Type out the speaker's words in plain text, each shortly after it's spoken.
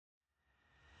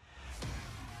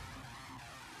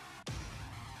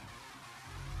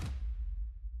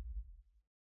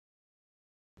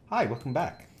Hi, welcome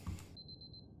back.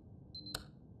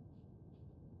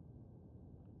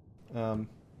 I'm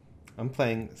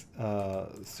playing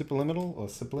Superliminal or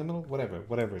Subliminal,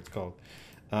 whatever it's called.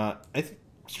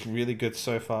 It's really good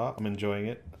so far. I'm enjoying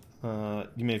it.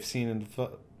 You may have seen in the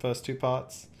first two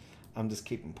parts. I'm just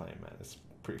keeping playing, man. It's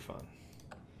pretty fun.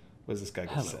 What does this guy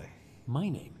got to Hello, say? my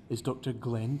name is Dr.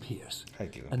 Glenn Pierce. Hi,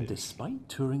 Glenn And Pierce. despite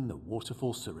touring the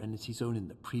Waterfall Serenity Zone in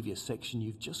the previous section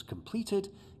you've just completed,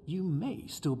 you may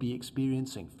still be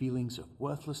experiencing feelings of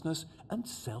worthlessness and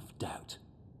self-doubt.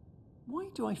 Why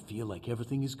do I feel like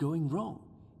everything is going wrong,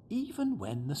 even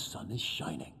when the sun is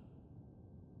shining?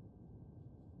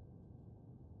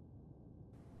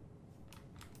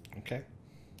 Okay.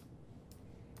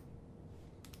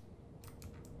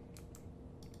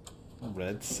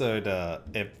 Red soda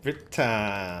every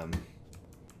time.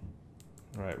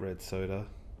 All right, red soda.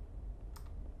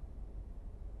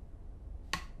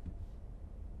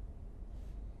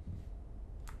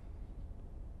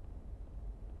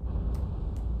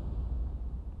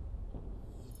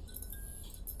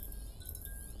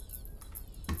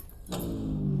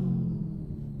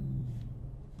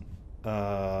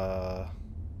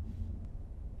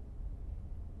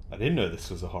 I didn't know this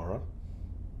was a horror.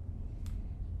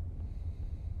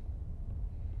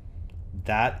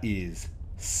 That is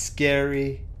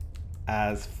scary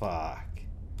as fuck.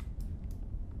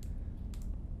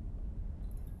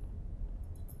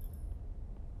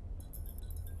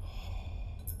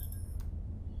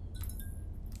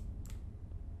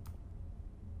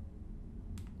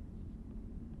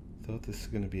 Thought this was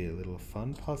going to be a little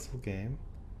fun puzzle game.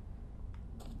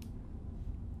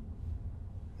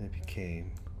 It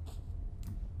became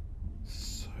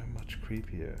so much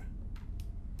creepier.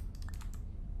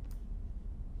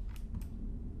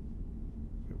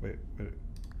 Wait. There you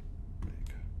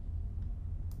go.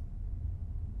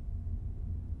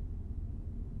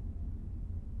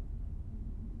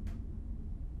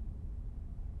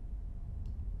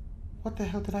 What the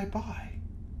hell did I buy?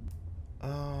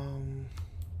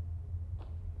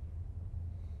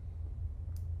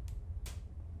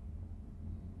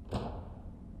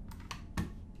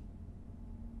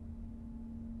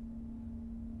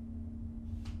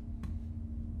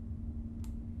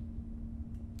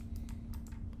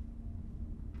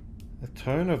 The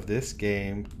tone of this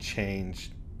game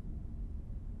changed.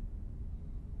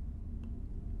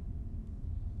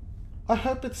 I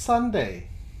hope it's Sunday.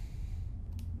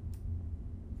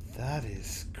 That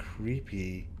is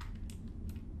creepy.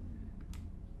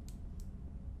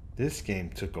 This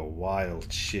game took a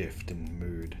wild shift in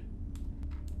mood.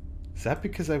 Is that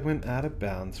because I went out of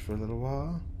bounds for a little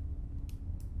while?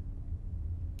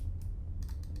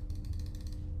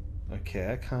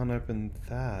 Okay, I can't open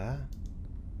that.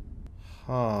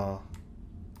 Huh.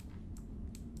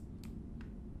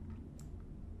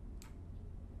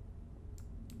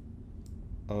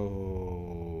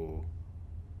 Oh.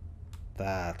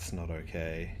 That's not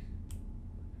okay.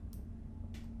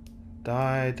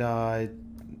 Die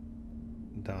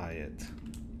it.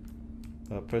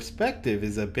 Perspective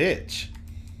is a bitch.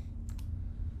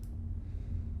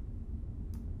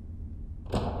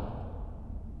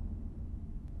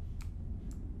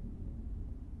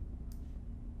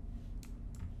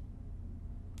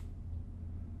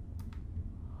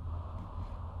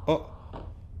 Oh.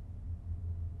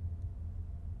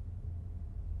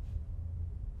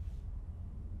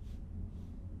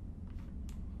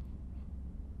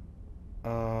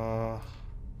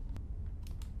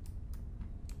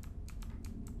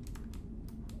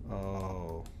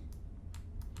 Oh.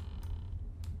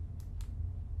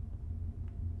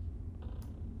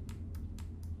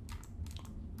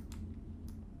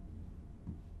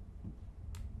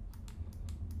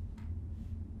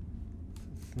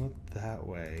 It's not that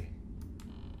way.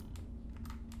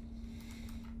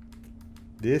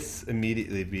 This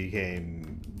immediately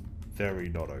became very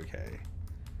not okay.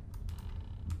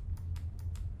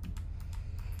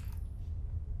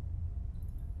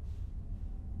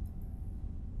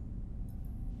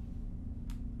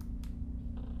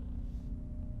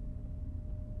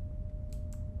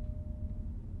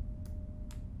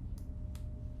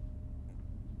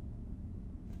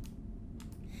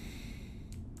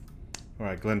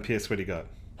 Alright, Glenn Pierce, what do you got?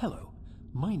 Hello,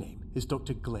 my name is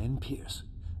Dr. Glenn Pierce,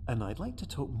 and I'd like to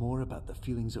talk more about the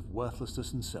feelings of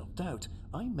worthlessness and self-doubt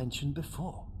I mentioned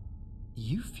before.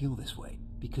 You feel this way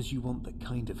because you want the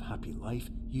kind of happy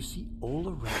life you see all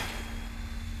around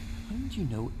you, and you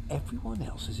know everyone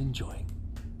else is enjoying.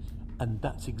 And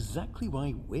that's exactly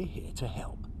why we're here to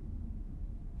help.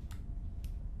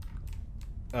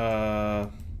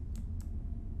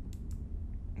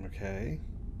 Okay.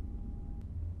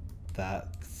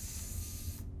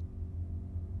 That's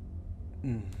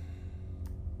Mm.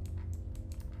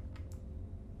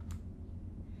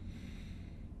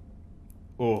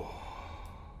 Oh,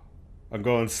 I'm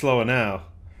going slower now.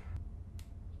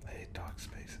 I hate dark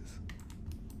spaces.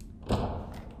 That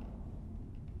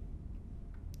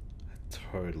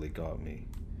totally got me.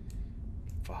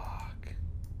 Fuck.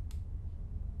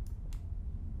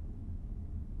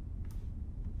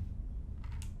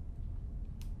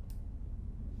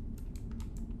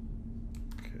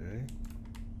 Okay.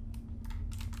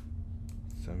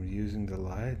 So I'm using the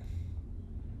light.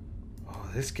 Oh,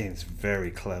 this game's very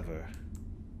clever.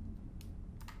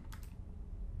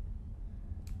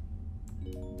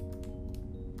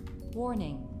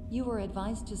 Warning. You were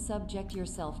advised to subject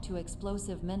yourself to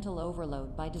explosive mental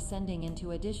overload by descending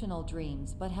into additional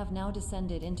dreams, but have now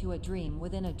descended into a dream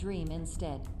within a dream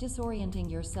instead,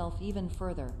 disorienting yourself even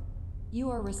further.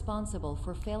 You are responsible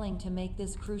for failing to make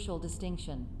this crucial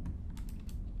distinction.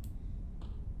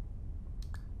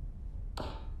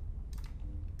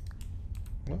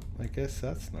 Well, I guess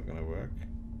that's not gonna work.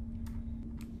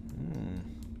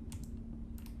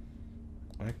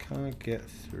 I can't get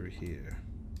through here.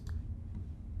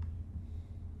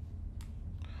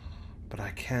 But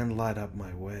I can light up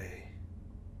my way.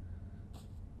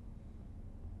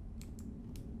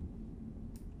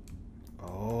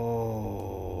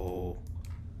 Oh.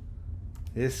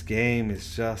 This game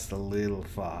is just a little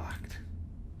fucked.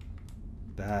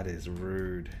 That is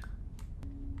rude.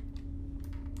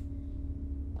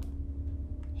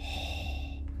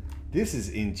 This is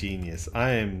ingenious.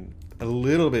 I am a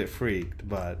little bit freaked,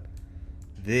 but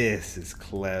this is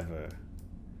clever.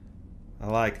 I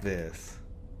like this.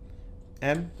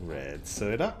 And red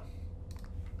soda.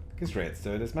 Because red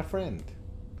soda is my friend.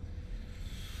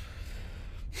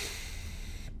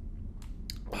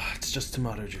 Oh, it's just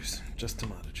tomato juice. Just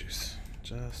tomato juice.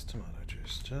 Just tomato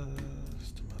juice.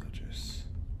 Just tomato juice.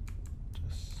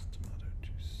 Just tomato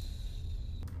juice.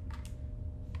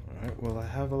 Alright, well I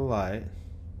have a light.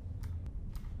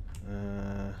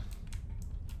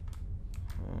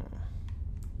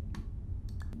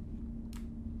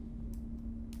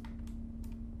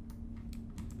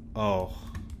 Oh,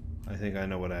 I think I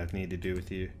know what I need to do with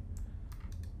you.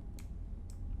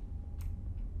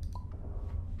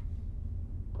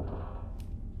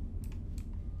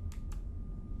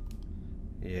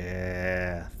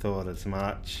 Yeah, thought as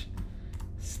much.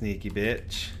 Sneaky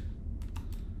bitch.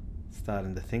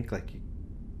 Starting to think like you.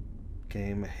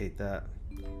 Game, I hate that.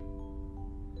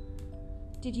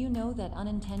 Did you know that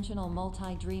unintentional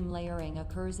multi-dream layering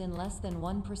occurs in less than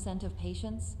 1% of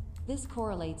patients? This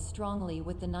correlates strongly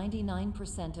with the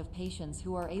 99% of patients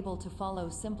who are able to follow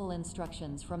simple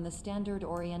instructions from the standard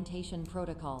orientation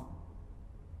protocol.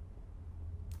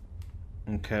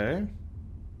 Okay.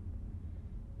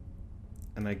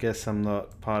 And I guess I'm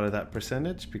not part of that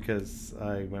percentage because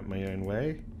I went my own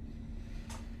way.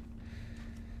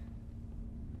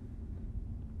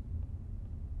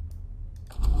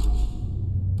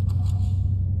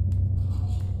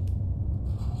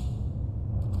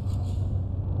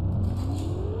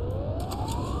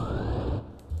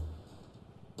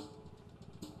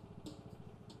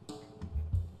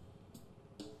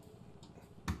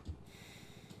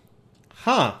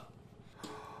 Huh.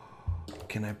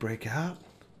 Can I break out?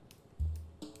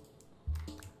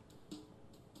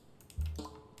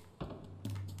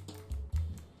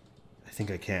 I think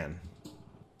I can.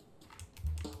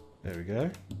 There we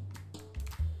go.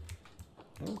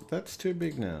 Oh, that's too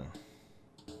big now.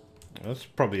 That's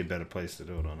probably a better place to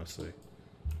do it, honestly.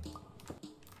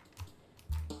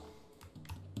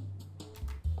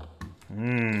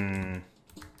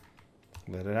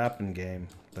 Let it happen, game.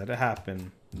 Let it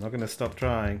happen. I'm not gonna stop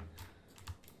trying.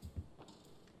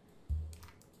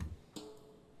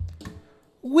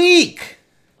 Weak!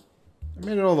 I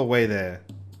made it all the way there.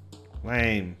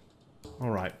 Lame.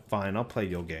 Alright, fine. I'll play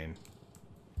your game.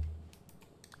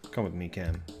 Come with me,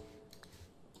 Ken.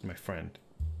 My friend.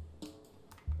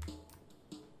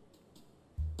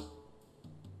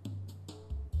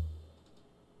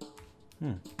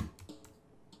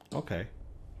 Okay.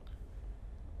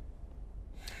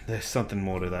 There's something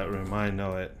more to that room. I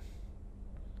know it.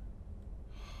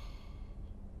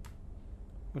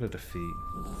 What a defeat.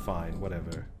 Fine,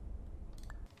 whatever.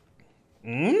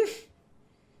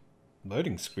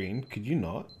 Loading screen? Could you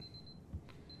not?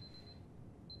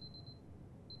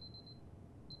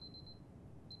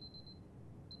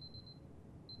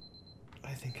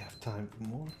 I think I have time for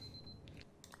more.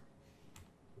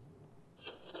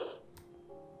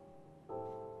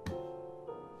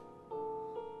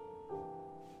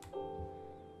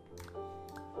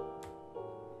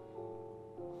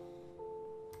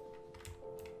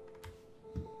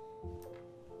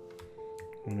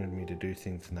 wanted me to do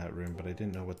things in that room, but I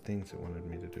didn't know what things it wanted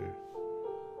me to do.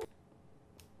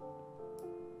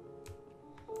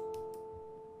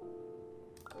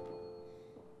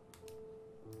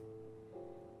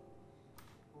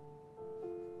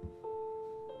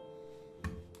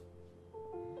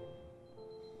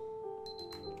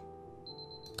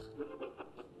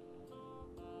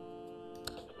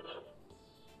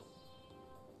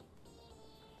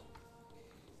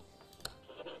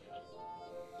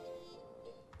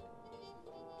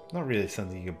 Not really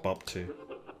something you can bop to.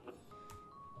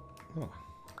 Oh.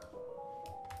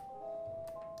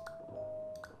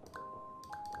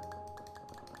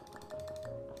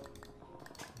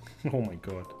 Oh my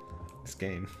god. This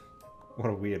game. What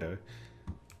a weirdo.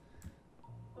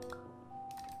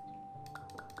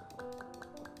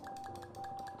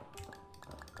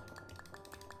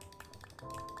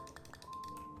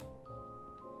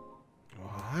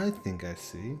 Oh, I think I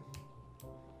see.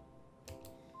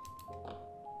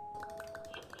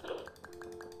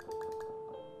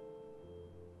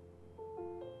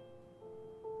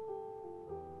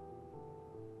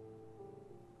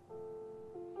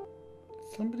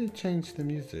 Somebody changed the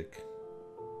music.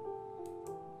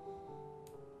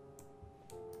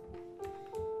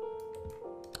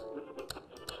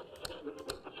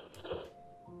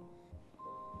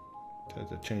 Try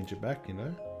to change it back, you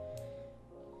know?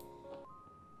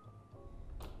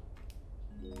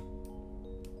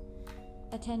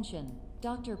 Attention.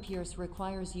 Dr. Pierce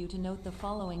requires you to note the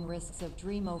following risks of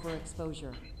dream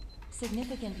overexposure.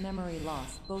 Significant memory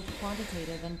loss, both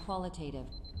quantitative and qualitative.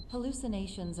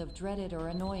 Hallucinations of dreaded or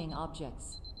annoying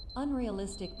objects.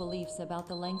 Unrealistic beliefs about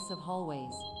the lengths of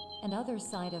hallways. And other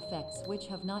side effects which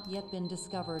have not yet been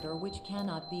discovered or which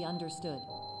cannot be understood.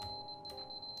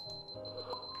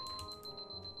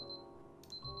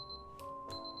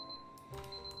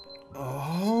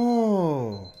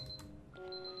 Oh,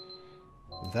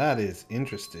 that is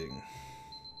interesting.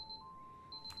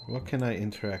 What can I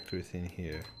interact with in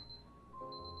here?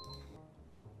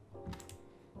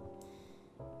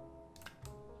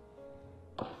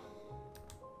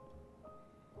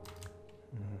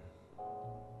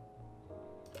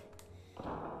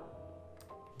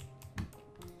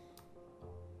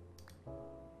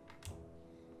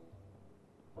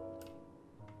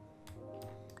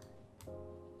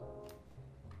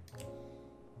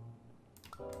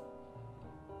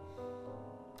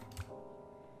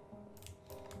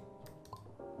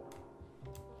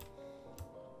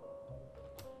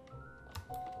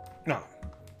 No.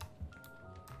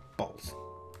 Balls.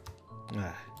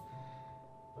 Ah.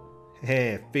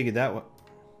 Hey, I figured that one.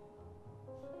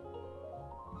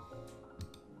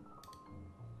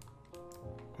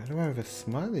 Why do I have a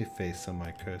smiley face on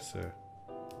my cursor?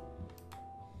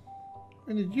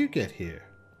 When did you get here?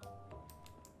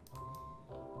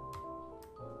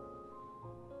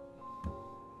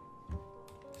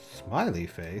 Smiley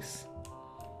face?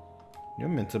 You're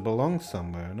meant to belong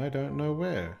somewhere and I don't know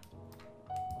where.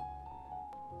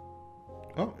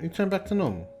 Oh, you turned back to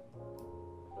normal.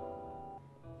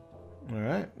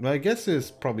 Alright. Well, I guess there's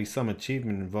probably some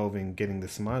achievement involving getting the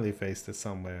smiley face to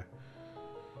somewhere.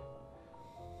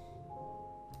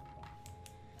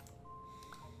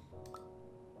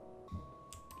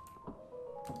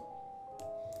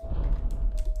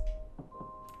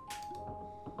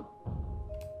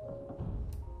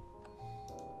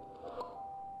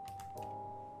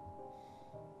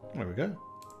 There we go.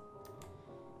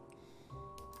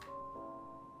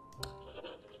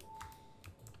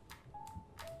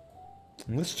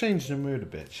 Let's change the mood a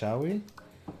bit, shall we?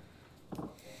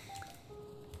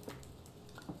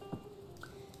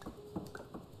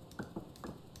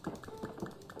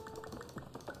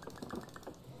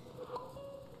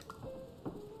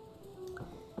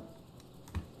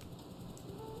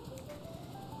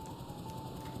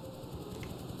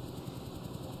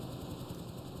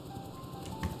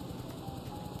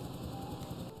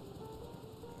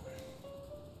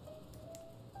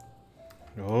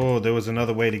 Oh, there was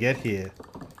another way to get here.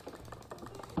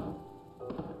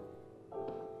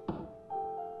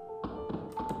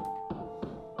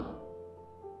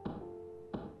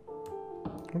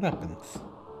 What happens?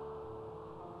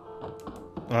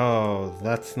 Oh,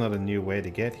 that's not a new way to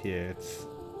get here. It's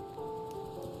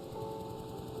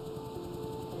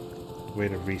a way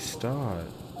to restart.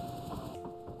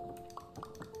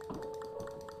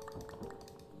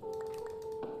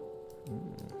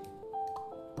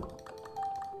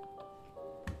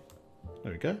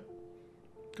 There we go.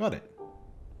 Got it.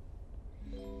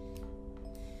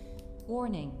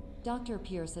 Warning. Dr.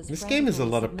 Pierce's This game is a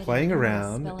lot of playing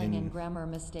around spelling and grammar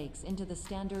mistakes into the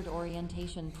standard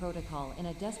orientation protocol in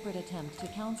a desperate attempt to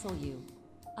counsel you.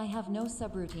 I have no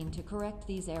subroutine to correct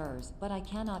these errors, but I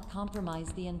cannot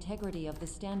compromise the integrity of the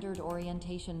standard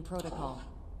orientation protocol.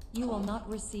 You will not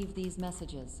receive these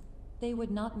messages. They would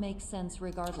not make sense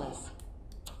regardless.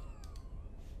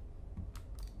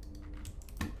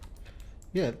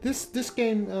 Yeah, this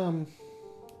game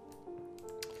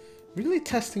really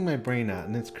testing my brain out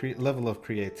and its level of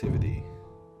creativity.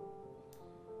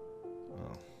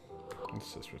 Oh,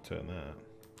 let's just return that.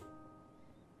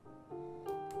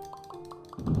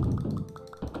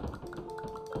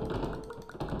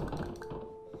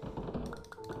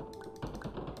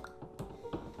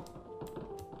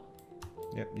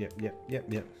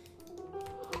 Yep.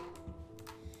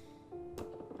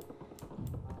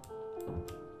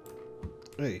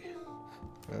 Hey,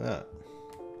 look at that.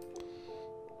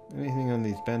 Anything on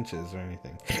these benches or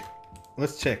anything?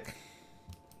 Let's check.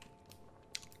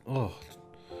 Oh,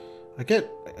 I get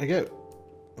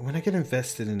when I get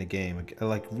invested in a game, I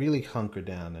like really hunker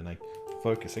down and I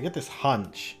focus. I get this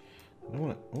hunch. I don't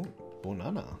want to. Oh,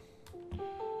 banana.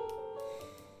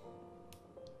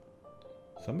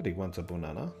 Somebody wants a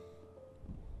banana.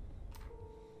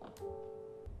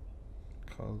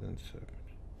 Called in servant.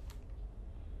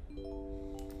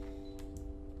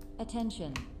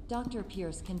 Attention. Dr.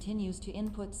 Pierce continues to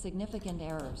input significant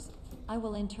errors. I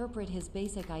will interpret his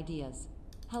basic ideas.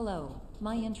 Hello,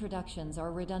 my introductions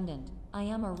are redundant. I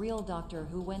am a real doctor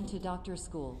who went to doctor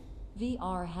school.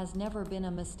 VR has never been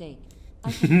a mistake.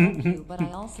 I can help you, but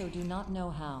I also do not know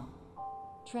how.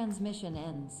 Transmission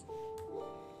ends.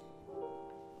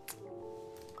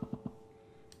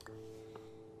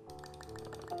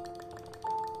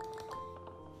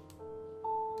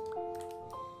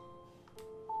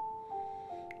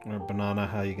 Or banana,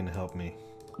 how are you gonna help me?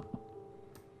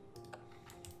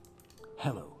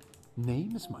 Hello,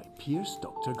 name is my Pierce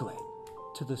Dr. Glenn.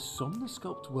 To the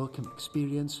Somnosculpt Welcome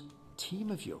Experience,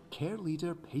 team of your care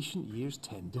leader patient years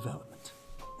 10 development.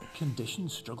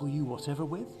 Conditions struggle you whatever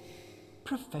with?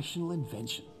 Professional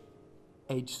invention.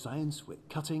 Edge science with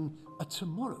cutting, a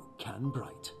tomorrow can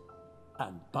bright.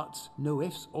 And buts, no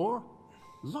ifs or,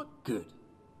 look good.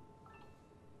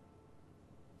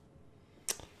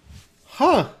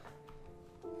 Huh.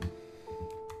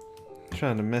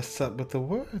 Trying to mess up with the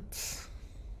words.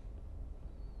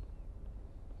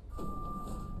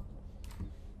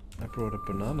 I brought a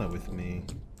banana with me.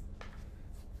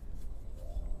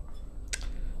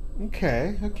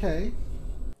 Okay.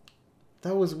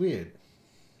 That was weird.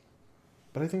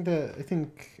 But I think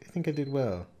I did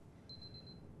well.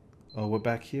 Oh, we're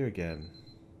back here again.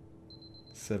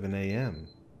 7 a.m.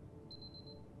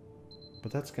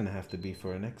 But that's gonna have to be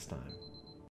for our next time.